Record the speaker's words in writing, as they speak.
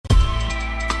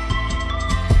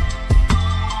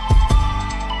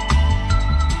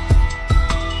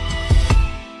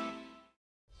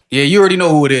Yeah, you already know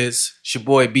who it is. It's your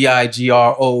boy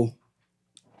BIGRO,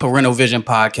 Parental Vision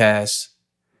Podcast.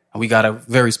 And we got a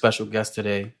very special guest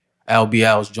today. Albee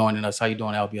is joining us. How you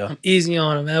doing, Albee? I'm easy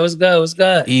on him, man. What's good? What's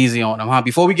good? Easy on him, huh?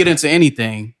 Before we get into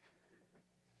anything,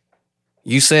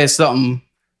 you said something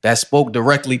that spoke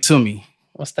directly to me.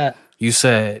 What's that? You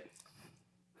said,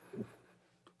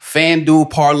 FanDuel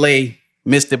parlay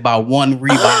missed it by one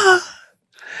rebound.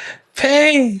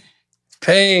 Pain.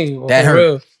 Well, That hurt.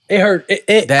 real. It hurt.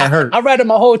 That hurt. I'd rather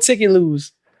my whole ticket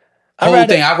lose.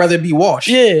 I'd rather be washed.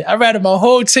 Yeah, I'd rather my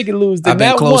whole ticket lose than I've been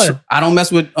that close. one. I don't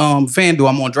mess with FanDuel.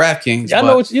 I'm on DraftKings. Yeah, I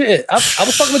know what you did. I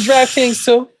was fucking with DraftKings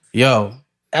too. Yo.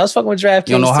 I was fucking with DraftKings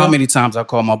too. You don't know how many times I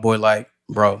call my boy like,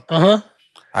 bro,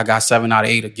 I got 7 out of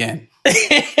 8 again.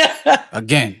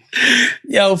 Again.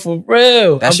 Yo, for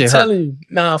real. That shit I'm telling you.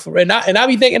 Nah, for real. And I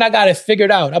be thinking I got it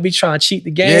figured out. I be trying to cheat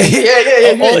the game.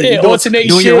 Yeah. Alternate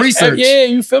doing shit. your research. Yeah,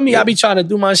 you feel me? I be trying to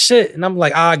do my shit. And I'm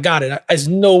like, I got it. There's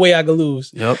no way I could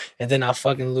lose. Yep. And then I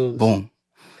fucking lose. Boom.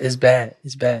 It's bad.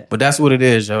 It's bad. But that's what it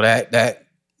is, yo.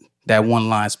 That one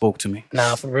line spoke to me.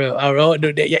 Nah, for real.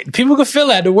 People can feel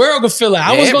that. The world can feel that.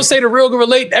 I was going to say the real can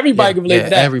relate. Everybody can relate to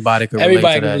that. Everybody can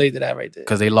relate to that right there.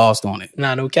 because they lost on it.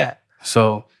 Nah, no cap.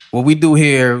 So what we do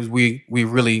here is we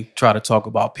really try to talk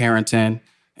about parenting,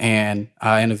 and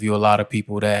I interview a lot of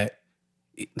people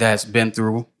that's been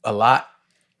through a lot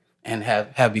and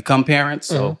have become parents.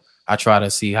 So I try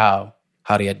to see how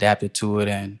they adapted to it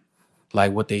and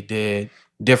like what they did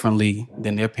differently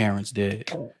than their parents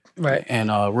did. Right. And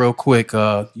real quick,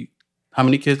 how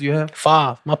many kids do you have?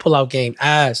 5. My pullout game,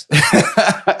 ass.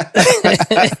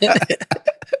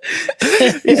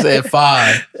 He said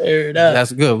 5. That's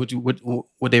That's good.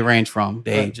 What they range from?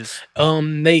 The ages?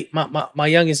 My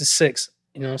youngest is 6.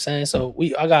 You know what I'm saying? So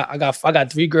I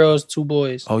got 3 girls, 2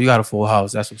 boys. Oh, you got a full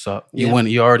house. That's what's up. You win.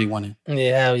 You already winning.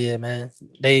 Yeah, hell yeah, man.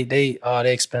 They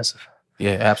expensive.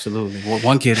 Yeah, absolutely. Well,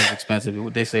 one kid is expensive.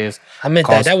 What they say is I meant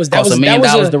cost, that was $1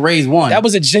 million to raise one. That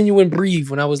was a genuine breathe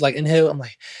when I was like in hell. I'm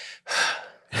like,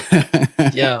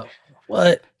 yo,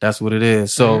 what? That's what it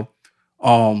is. So,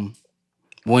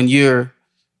 when you're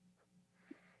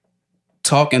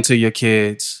talking to your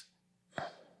kids,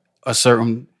 a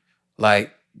certain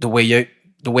like the way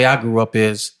I grew up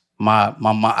is my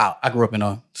mom. I grew up in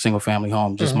a single family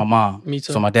home, just my mom. Me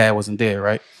too. So my dad wasn't there,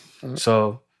 right?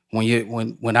 So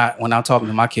when I'm talking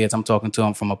to my kids, I'm talking to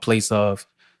them from a place of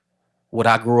what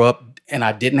I grew up and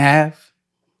I didn't have.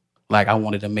 Like I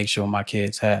wanted to make sure my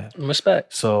kids have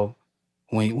Respect. So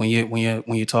when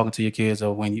you're talking to your kids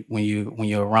or when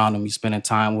you're around them, you're spending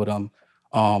time with them.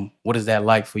 What is that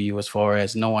like for you as far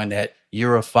as knowing that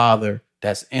you're a father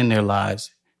that's in their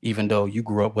lives, even though you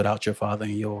grew up without your father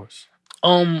in yours?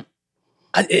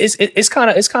 It's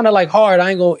kind of like hard.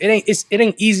 It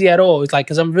ain't easy at all. It's like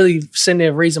because I'm really sitting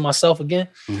there raising myself again,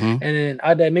 and then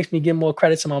that makes me give more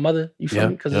credit to my mother. You feel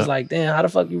me? Because it's like, damn, how the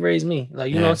fuck you raised me?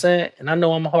 Like, you know what I'm saying? And I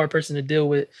know I'm a hard person to deal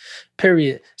with.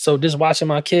 Period. So just watching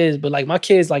my kids, but like my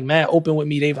kids like mad open with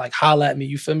me. They like holler at me.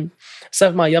 You feel me?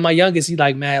 Except my youngest, he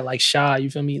like mad like shy. You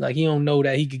feel me? Like he don't know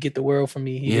that he could get the world from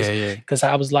me. Because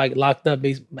I was like locked up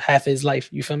half his life.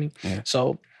 You feel me? Yeah.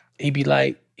 So he be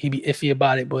iffy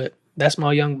about it, but. That's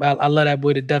my I love that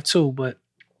boy to death too, but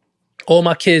all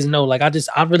my kids know, like,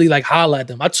 I really like holler at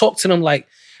them. I talk to them like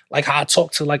how I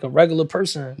talk to like a regular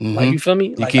person. Like, you feel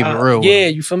me? You like, keep it real. Yeah,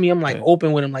 you feel me? I'm like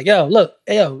open with them. Like, yo, look,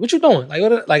 hey, yo, what you doing? Like,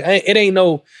 it ain't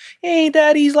no, hey,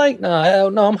 daddy's like, nah,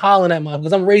 hell no, I'm hollering at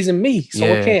because I'm raising me.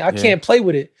 So I can't play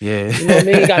with it. Yeah. You know what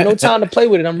I mean? Got no time to play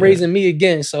with it. I'm raising me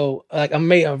again. So like I'm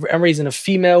raising a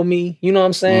female me. You know what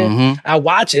I'm saying? I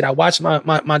watch it. I watch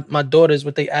my daughters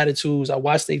with their attitudes. I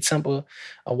watch their temper.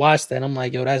 I watch that. I'm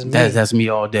like, yo, that's me. That's me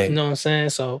all day. You know what I'm saying?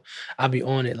 So I be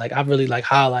on it. Like I really like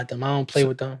holler at them. I don't play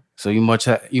with them. So you must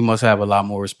have a lot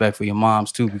more respect for your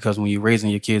moms too, because when you're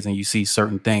raising your kids and you see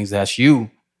certain things that's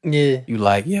you. Yeah. You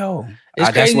like, yo,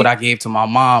 that's what I gave to my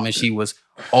mom and she was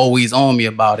always on me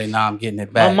about it. Now I'm getting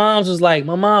it back.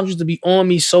 My mom used to be on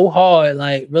me so hard,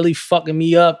 like really fucking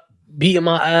me up, beating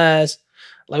my ass.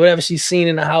 Like whatever she's seen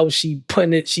in the house, she put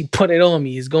it on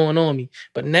me. It's going on me.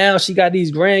 But now she got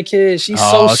these grandkids. She's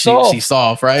so soft. She's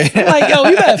soft, right? I'm like, yo,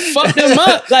 you better fuck them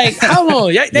up. Like, how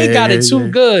long? They got it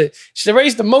too good. The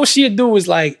race, the most she'd do is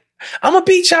like, I'm gonna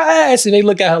beat your ass. And they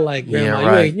look at her like,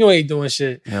 Grandma, you ain't doing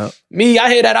shit. Yep. Me, I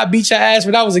hear that I beat your ass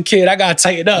when I was a kid. I gotta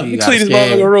tighten up. You clean this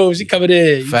motherfucking room. She coming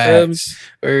in. You feel me?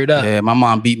 Word up. Yeah, my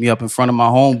mom beat me up in front of my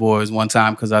homeboys one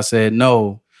time because I said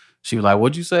no. She was like,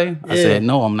 what'd you say? I said,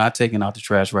 no, I'm not taking out the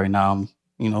trash right now.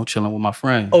 I'm, chilling with my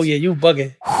friends. Oh, yeah, you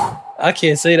bugging. I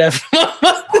can't say that.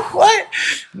 What?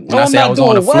 When I say I was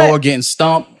on the floor getting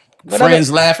stumped,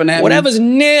 Friends laughing at me. Whatever's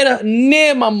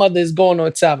near my mother is going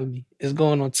on top of me. It's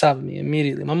going on top of me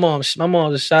immediately. My mom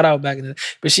just shout out back in the,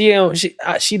 but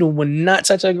she would not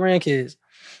touch her grandkids.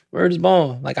 Word is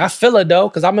born. Like, I feel it though,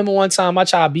 because I remember one time I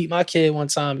tried to beat my kid one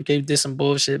time because he did some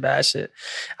bullshit, bad shit.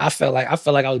 I felt like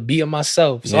I was beating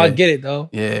myself. So I get it though.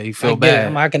 Yeah, you feel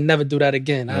bad. I can never do that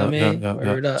again. You know what I mean?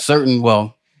 Word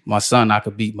up. My son I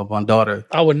could beat, but my daughter,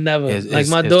 I would never.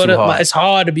 My daughter, it's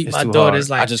hard to beat my daughter. It's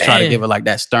like, I just try to give her like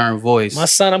that stern voice. My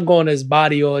son, I'm going to his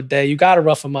body all day. You gotta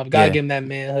rough him up. You gotta give him that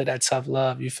manhood, that tough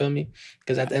love. You feel me?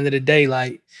 Because at the end of the day,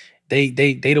 like they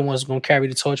the ones gonna carry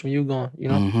the torch when you gone. You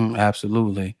know? Mm-hmm,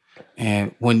 absolutely.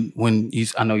 And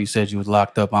I know you said you was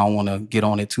locked up. I don't want to get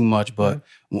on it too much, but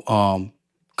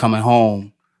coming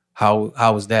home,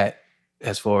 how was that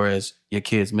as far as your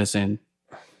kids missing?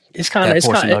 It's kind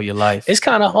of your life. It's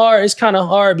kind of hard. It's kind of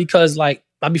hard because like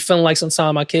I be feeling like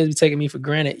sometimes my kids be taking me for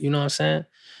granted. You know what I'm saying?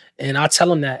 And I tell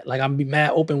them that, like, I'm be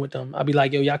mad open with them. I be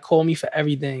like, yo, y'all call me for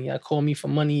everything. Y'all call me for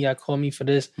money. Y'all call me for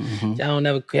this. Mm-hmm. Y'all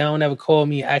don't never call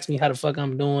me, ask me how the fuck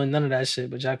I'm doing. None of that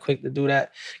shit. But y'all quick to do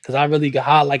that because I really got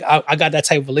hot. Like, I got that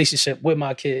type of relationship with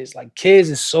my kids. Like, kids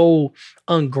is so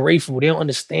ungrateful. They don't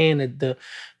understand the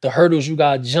hurdles you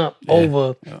gotta jump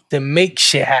over to make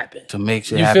shit happen.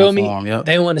 You feel me? For them,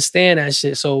 They don't understand that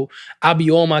shit. So I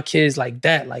be on my kids like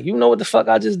that. Like, you know what the fuck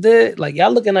I just did? Like,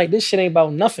 y'all looking like this shit ain't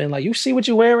about nothing. Like, you see what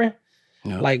you wearing?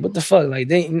 Yep. Like, what the fuck? Like,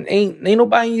 they ain't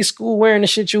nobody in your school wearing the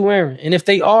shit you wearing. And if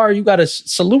they are, you gotta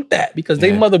salute that because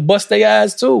they mother bust their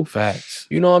ass too. Facts.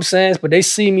 You know what I'm saying? But they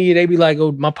see me, they be like,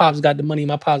 oh, my pops got the money.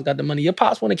 My pops got the money. Your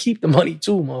pops want to keep the money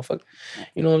too, motherfucker.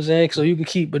 You know what I'm saying? So you can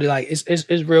keep, but like,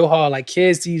 it's real hard. Like,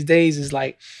 kids these days is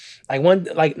like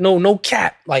no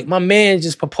cap. Like, my man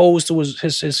just proposed to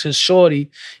his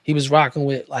shorty he was rocking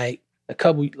with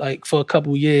for a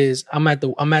couple years. I'm at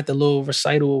the little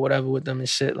recital or whatever with them and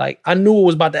shit. Like, I knew it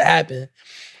was about to happen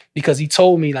because he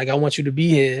told me, like, I want you to be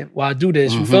here while I do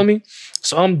this. You feel me?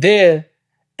 So I'm there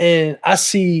and I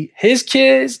see his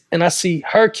kids and I see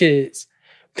her kids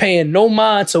paying no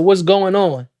mind to what's going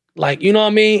on. Like, you know what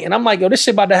I mean? And I'm like, yo, this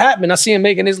shit about to happen. I see him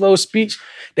making his little speech.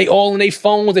 They all in their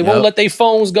phones. They won't let their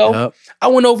phones go. Yep. I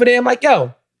went over there. I'm like,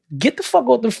 yo, get the fuck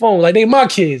off the phone. Like, they my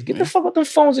kids. Get the fuck off them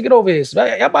phones and get over here. So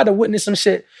y'all about to witness some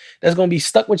shit that's going to be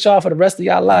stuck with y'all for the rest of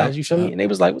y'all lives. You feel me? And they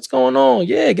was like, what's going on?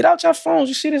 Yeah, get out your phones.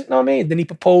 You see this? You know what I mean? Then he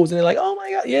proposed and they're like, oh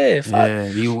my God, yeah, fuck. Yeah,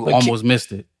 you almost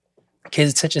missed it.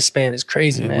 Kids' attention span is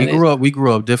crazy, man. We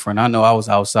grew up different. I know I was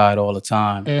outside all the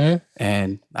time.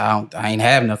 And I ain't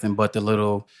have nothing but I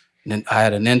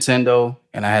had a Nintendo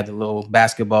and I had the little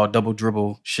basketball double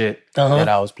dribble shit that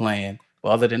I was playing. But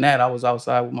other than that, I was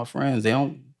outside with my friends.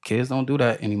 Kids don't do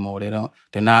that anymore. They're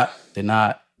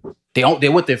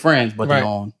with their friends, but they're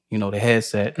on, the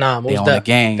headset. They're on the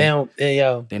game.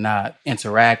 They're not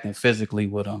interacting physically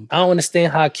with them. I don't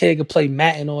understand how a kid could play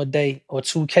Madden all day or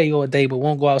 2K all day, but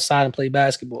won't go outside and play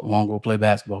basketball. Won't go play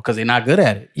basketball because they're not good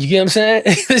at it. You get what I'm saying?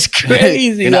 It's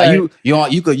crazy.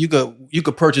 You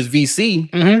could purchase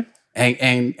VC.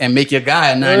 And make your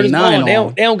guy a 99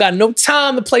 They don't got no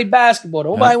time to play basketball.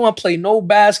 Nobody want to play no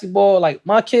basketball. Like,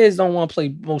 my kids don't want to play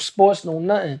no sports, no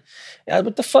nothing.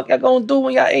 What the fuck y'all gonna do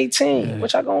when y'all 18? Yeah.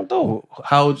 What y'all gonna do?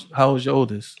 How old's your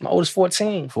oldest? My oldest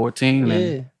 14. 14?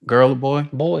 Yeah. Girl or boy?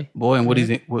 Boy. And what's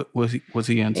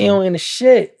he into? He don't into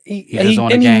shit. He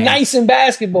nice in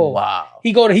basketball. Wow.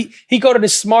 He go to the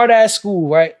smart ass school,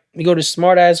 right? He go to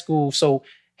smart ass school. So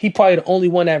he probably the only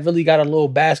one that really got a little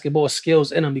basketball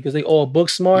skills in him because they all book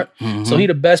smart. So he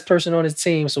the best person on his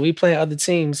team. So we playing other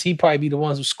teams. He probably be the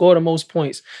ones who score the most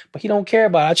points. But he don't care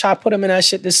about it. I try to put him in that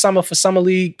shit this summer for summer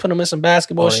league, put him in some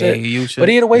basketball shit. But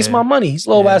he had to waste my money. He's a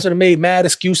little bastard that made mad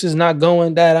excuses not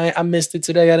going. Dad, I missed it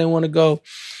today. I didn't want to go.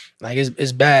 Like,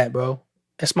 it's bad, bro.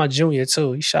 That's my junior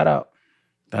too. He shot out.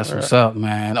 That's what's up,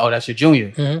 man. Oh, that's your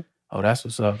junior. Oh, that's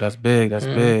what's up. That's big. That's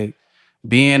big.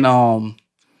 Being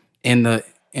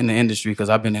in the industry, because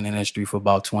I've been in the industry for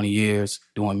about 20 years,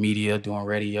 doing media, doing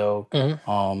radio.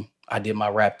 I did my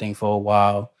rap thing for a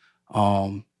while.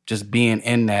 Just being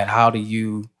in that, how do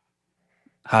you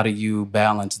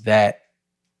balance that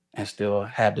and still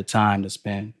have the time to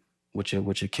spend with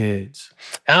your kids?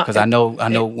 Because I know,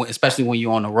 especially when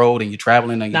you're on the road and you're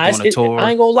traveling and you're doing a tour.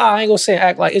 I ain't gonna lie, I ain't gonna say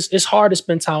act like it's hard to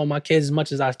spend time with my kids as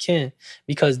much as I can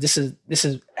because this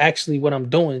is actually what I'm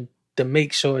doing. to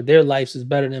make sure their lives is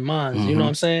better than mine. You know what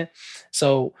I'm saying?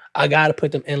 So I gotta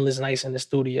put them endless nights in the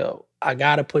studio. I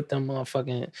gotta put them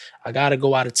I gotta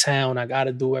go out of town. I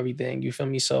gotta do everything. You feel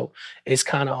me? So it's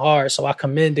kind of hard. So I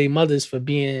commend their mothers for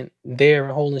being there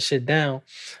and holding shit down.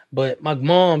 But my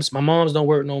moms don't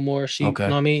work no more. She, you know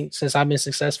what I mean? Since I've been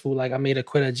successful, like I made her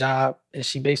quit a job and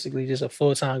she basically just a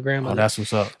full-time grandmother. Oh, that's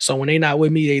what's up. So when they not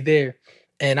with me, they there.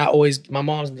 And my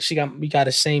mom's, we got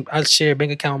the same, I share a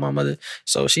bank account with my mother.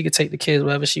 So she could take the kids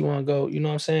wherever she want to go. You know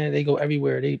what I'm saying? They go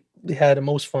everywhere. They had the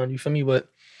most fun. You feel me? But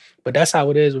that's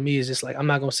how it is with me. It's just like, I'm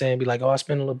not going to say and be like, oh, I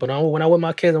spend a little, but when I'm with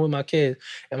my kids, I'm with my kids.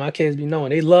 And my kids be knowing.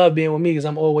 They love being with me because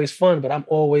I'm always fun, but I'm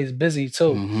always busy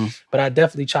too. But I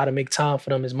definitely try to make time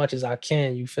for them as much as I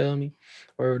can. You feel me?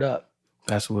 Word up.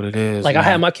 That's what it is. Like, man. I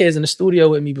had my kids in the studio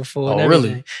with me before and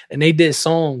everything. Really? And they did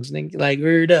songs. They, like,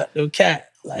 word up, no cat.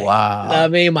 Like, wow. You know what I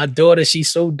mean? My daughter,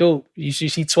 she's so dope.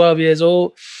 She 12 years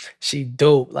old. She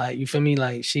dope. Like, you feel me?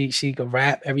 Like, she could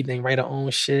rap, everything, write her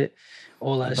own shit,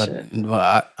 all that shit.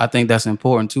 But I think that's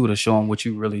important, too, to show them what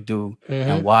you really do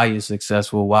and why you're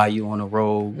successful, why you on the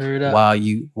road, why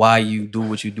you do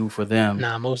what you do for them.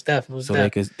 Nah, most definitely. So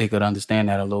they could understand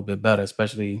that a little bit better,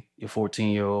 especially your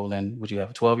 14-year-old and would you have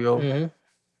a 12-year-old?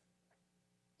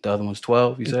 The other one's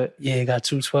 12, you said? Yeah, got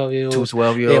two 12-year-olds. Two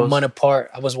 12-year-olds. They're a month apart.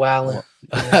 I was wilding.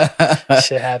 Yeah,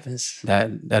 shit happens.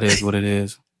 That is what it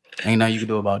is. Ain't nothing you can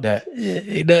do about that. Yeah,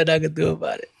 ain't nothing I can do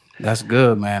about it. That's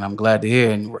good, man. I'm glad to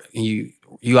hear. And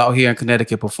you out here in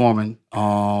Connecticut performing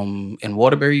in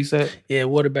Waterbury, you said? Yeah,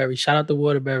 Waterbury. Shout out to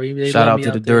Waterbury. They shout out to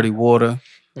the Dirty Water.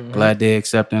 Glad they're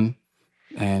accepting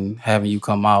and having you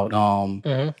come out.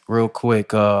 Real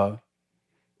quick,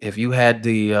 if you had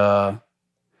the...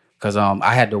 Because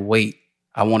I had to wait.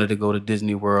 I wanted to go to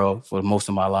Disney World for most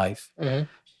of my life.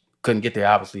 Couldn't get there,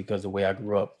 obviously, because of the way I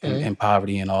grew up in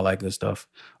poverty and all that good stuff.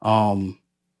 When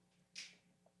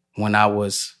I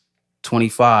was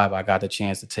 25, I got the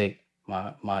chance to take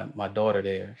my daughter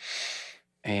there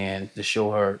and to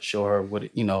show her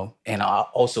what, you know, and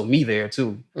also me there,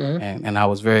 too. And I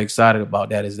was very excited about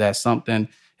that. Is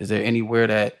there anywhere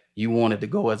that you wanted to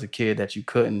go as a kid that you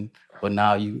couldn't, but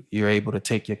now you're able to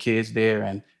take your kids there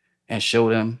and show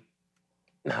them?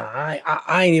 Nah,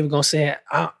 I ain't even gonna say it.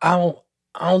 I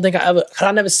don't think I ever, cause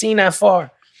I never seen that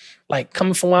far. Like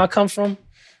coming from where I come from,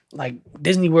 like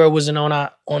Disney World wasn't on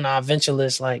our adventure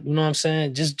list. Like, you know what I'm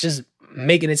saying? Just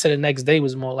making it to the next day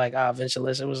was more like our adventure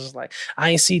list. It was just like, I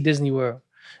ain't see Disney World.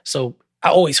 So I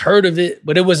always heard of it,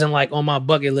 but it wasn't like on my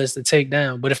bucket list to take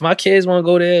down. But if my kids want to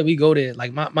go there, we go there.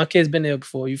 Like my kids been there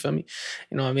before, you feel me?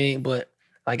 You know what I mean? But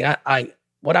like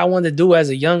what I wanted to do as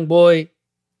a young boy,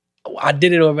 I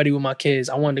did it already with my kids.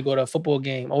 I wanted to go to a football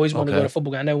game. Always wanted to go to a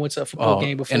football game. I never went to a football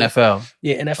game before. NFL.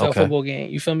 Yeah, NFL football game.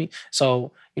 You feel me?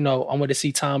 So, you know, I went to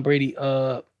see Tom Brady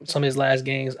some of his last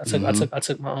games. I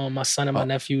took my son and my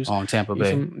nephews on Tampa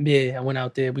Bay. Yeah, I went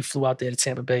out there. We flew out there to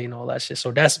Tampa Bay and all that shit.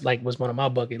 So that's like was one of my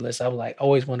bucket lists. I was like,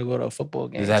 always want to go to a football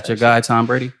game. Is that your guy, Tom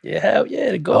Brady? Yeah, hell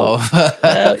yeah, to go.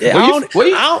 Hell yeah.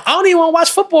 I don't even want to watch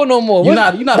football no more. You're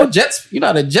not a Jets. You're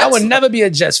not a Jets. I would never be a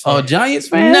Jets fan. Oh, Giants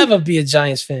fan? Never be a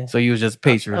Giants fan. So you was just a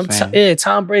Patriots fan. Yeah,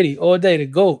 Tom Brady all day, the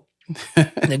GOAT.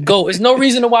 The GOAT. There's no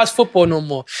reason to watch football no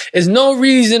more. There's no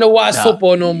reason to watch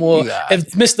football no more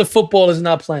if Mr. Football is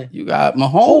not playing. You got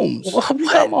Mahomes. What? You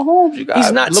got Mahomes. You got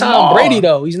He's not Lamar. Tom Brady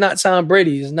though. He's not Tom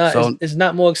Brady. It's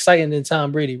not more exciting than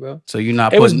Tom Brady, bro. So you're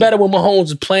not. It was better when Mahomes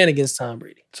was playing against Tom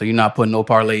Brady. So you're not putting no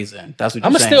parlays in. That's what you're saying.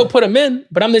 I'm gonna still put him in,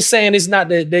 but I'm just saying it's not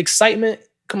the excitement.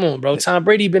 Come on, bro. Tom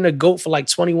Brady been a GOAT for like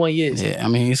 21 years. Yeah, I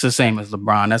mean, it's the same as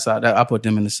LeBron. That's how I put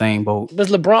them in the same boat. But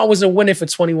LeBron wasn't winning for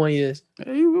 21 years.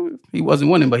 He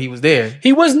wasn't winning, but he was there.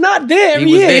 He was not there every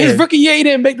year. His rookie year, he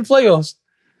didn't make the playoffs.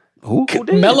 Who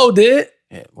did? Melo did.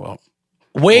 Yeah, well.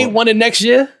 Wade won it next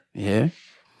year. Yeah.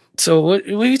 So what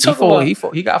are you talking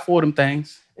about? He got 4 of them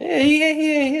things.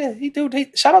 Yeah. He do.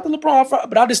 Shout out to LeBron,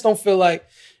 but I just don't feel like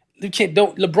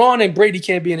LeBron and Brady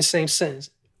can't be in the same sentence.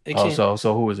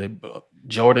 So who is it?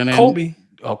 Jordan and Kobe.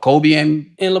 Kobe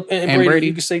and Brady.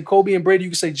 You can say Kobe and Brady. You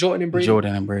can say Jordan and Brady.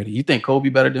 Jordan and Brady. You think Kobe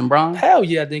better than Bron? Hell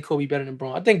yeah, I think Kobe better than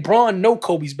Bron. I think Bron know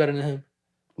Kobe's better than him.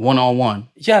 1-on-1.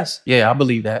 Yes. Yeah, I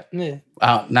believe that. Yeah.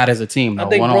 Not as a team though. I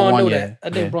think Bron know yeah. that.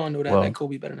 I think Bron know that. That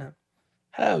Kobe better than him.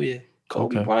 Hell yeah.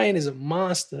 Kobe Bryant is a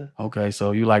monster. Okay,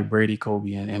 so you like Brady,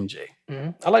 Kobe, and MJ.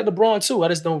 I like LeBron too. I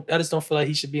just don't feel like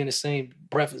he should be in the same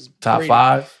breath as top Brady.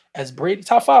 5. As Brady,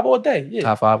 top 5 all day. Yeah.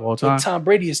 Top 5 all time. But Tom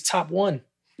Brady is top 1.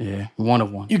 Yeah, one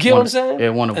of one. You get what I'm saying? Yeah,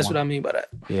 one of That's one. what I mean by that.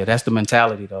 Yeah, that's the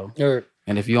mentality though.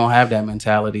 And if you don't have that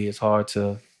mentality, it's hard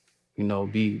to, you know,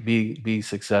 be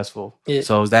successful. Yeah.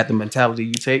 So is that the mentality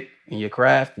you take in your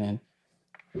craft? And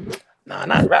Nah,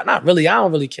 not really. I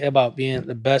don't really care about being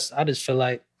the best. I just feel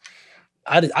like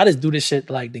I just do this shit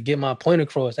like to get my point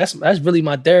across. That's really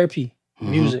my therapy.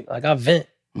 Music. Like I vent.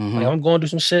 Like I'm going through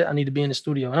some shit, I need to be in the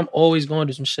studio. And I'm always going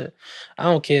through some shit. I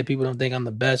don't care if people don't think I'm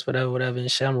the best, whatever, and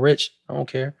shit. I'm rich. I don't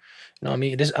care. You know what I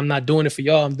mean? I'm not doing it for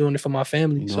y'all. I'm doing it for my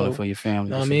family. You're doing it for your family. You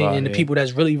know what I mean? And the people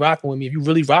that's really rocking with me. If you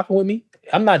really rocking with me,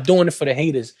 I'm not doing it for the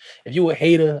haters. If you a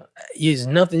hater, there's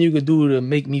nothing you could do to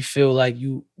make me feel like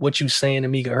what you saying to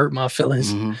me could hurt my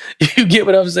feelings. You get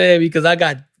what I'm saying? Because I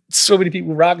got so many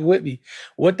people rocking with me.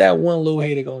 What that one little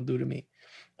hater gonna do to me?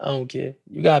 I don't care.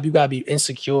 You gotta be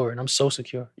insecure, and I'm so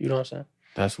secure. You know what I'm saying?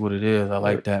 That's what it is. I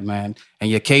like that, man. And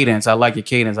your cadence, I like your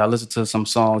cadence. I listened to some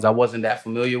songs. I wasn't that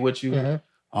familiar with you.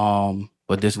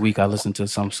 But this week I listened to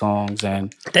some songs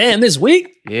and damn, this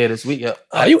week? Yeah, this week. Yeah.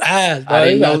 Oh, you asked, bro. I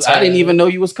didn't even know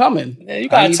you was coming. Yeah, you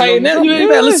gotta tighten that. You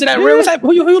better listen to that real type.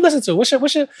 Who you listen to? What's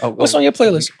on your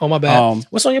playlist? Oh my bad.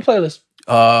 What's on your playlist?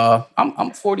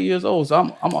 I'm 40 years old, so I'm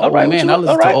an old man. I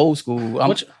listen to old school.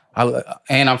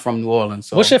 And I'm from New Orleans.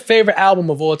 So. What's your favorite album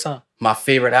of all time? My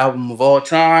favorite album of all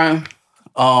time?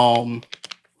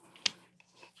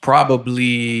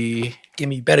 Probably. Give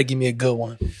me a good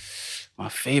one. My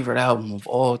favorite album of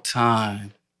all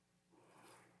time.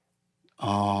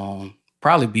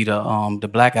 Probably be the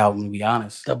Black Album, to be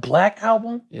honest. The Black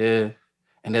Album? Yeah.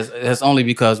 And that's only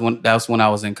because that's when I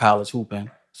was in college hooping.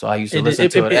 So I used to listen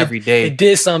to it every day. It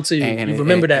did something to you. And you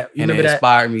remember that. You remember it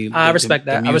inspired me. I respect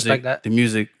that. I respect that. The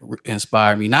music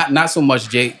inspired me. Not so much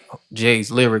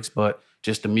Jay's lyrics, but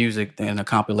just the music and the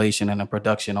compilation and the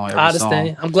production on every song. I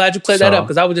understand. I'm glad you cleared that up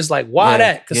because I was just like, why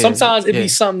that? Because sometimes it be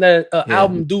something that an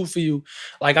album do for you.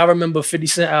 Like I remember 50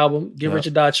 Cent album, Get Rich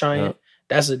or Die Trying.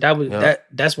 That's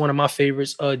one of my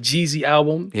favorites. Jeezy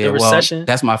album, The Recession. Well,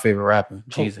 that's my favorite rapper,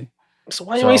 Jeezy. So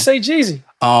why you ain't say Jeezy?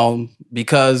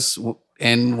 Because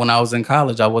when I was in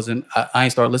college, I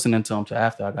ain't start listening to him till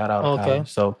after I got out of college.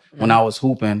 So when I was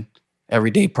hooping,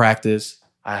 everyday practice,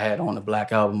 I had on the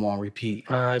Black Album on repeat.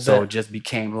 So it just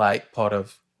became like part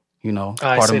of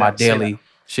my daily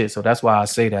shit. So that's why I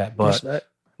say that.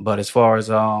 But as far as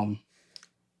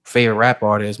favorite rap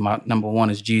artist, my number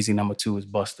one is Jeezy, number two is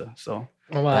Busta. So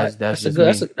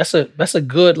that's a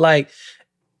good like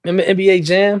remember NBA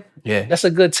Jam? Yeah. That's a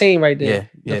good team right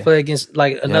there. Yeah. To play against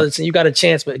like another team. You got a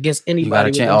chance, but against anybody. You got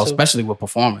a chance, especially with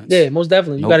performance. Yeah, most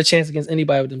definitely. You got a chance against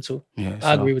anybody with them too. Yeah,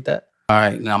 I agree with that. All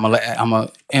right, now I'm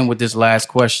gonna end with this last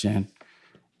question.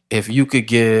 If you could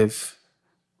give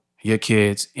your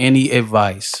kids any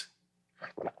advice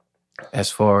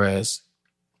as far as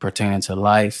pertaining to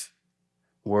life,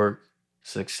 work,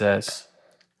 success,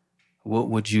 what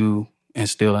would you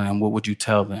instill in them? What would you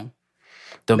tell them?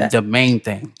 The main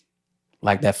thing,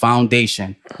 like that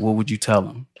foundation, what would you tell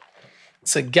them?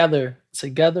 Together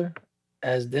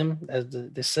as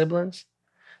the siblings,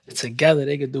 together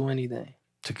they could do anything.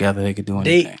 Together they could do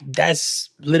anything. That's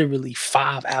literally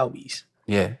 5 Albees.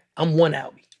 Yeah. I'm 1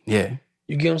 Albee. Yeah.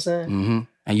 You get what I'm saying? Mm-hmm.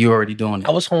 And you already doing it.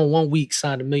 I was home 1 week,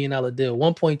 signed $1 million deal,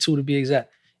 1.2 to be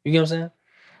exact. You get what I'm saying?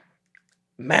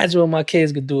 Imagine what my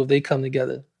kids could do if they come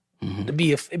together. Mm-hmm. It'd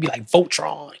be like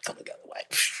Voltron come together.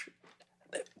 Like,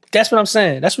 that's what I'm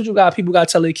saying. That's what people got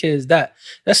to tell their kids that.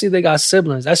 Let's see if they got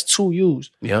siblings. That's 2 U's.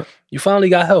 Yep. You finally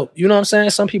got help. You know what I'm saying?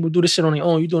 Some people do this shit on their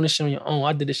own. You doing this shit on your own.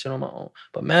 I did this shit on my own.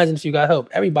 But imagine if you got help.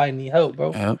 Everybody need help,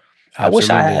 bro. Yep. I wish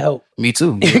I had help. Me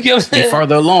too. You get what I'm saying? Get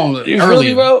further along earlier.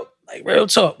 Really, bro? Like real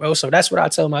talk, bro. So that's what I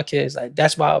tell my kids. Like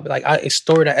that's why I'll be like, I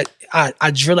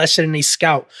drill that shit in their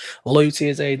scalp. Loyalty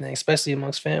is everything, especially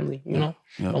amongst family. You know,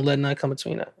 don't let nothing come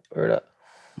between that. Word up.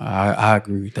 I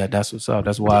agree with that. That's what's up.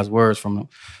 That's wise words from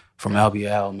Albee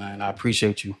Al, man. I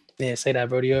appreciate you. Yeah, say that,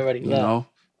 Brody. You already know.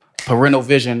 Parental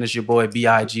Vision is your boy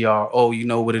BIGRO. You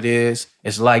know what it is.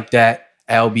 It's like that.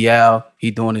 Albee Al,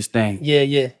 he doing his thing.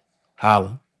 Yeah.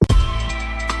 Holla.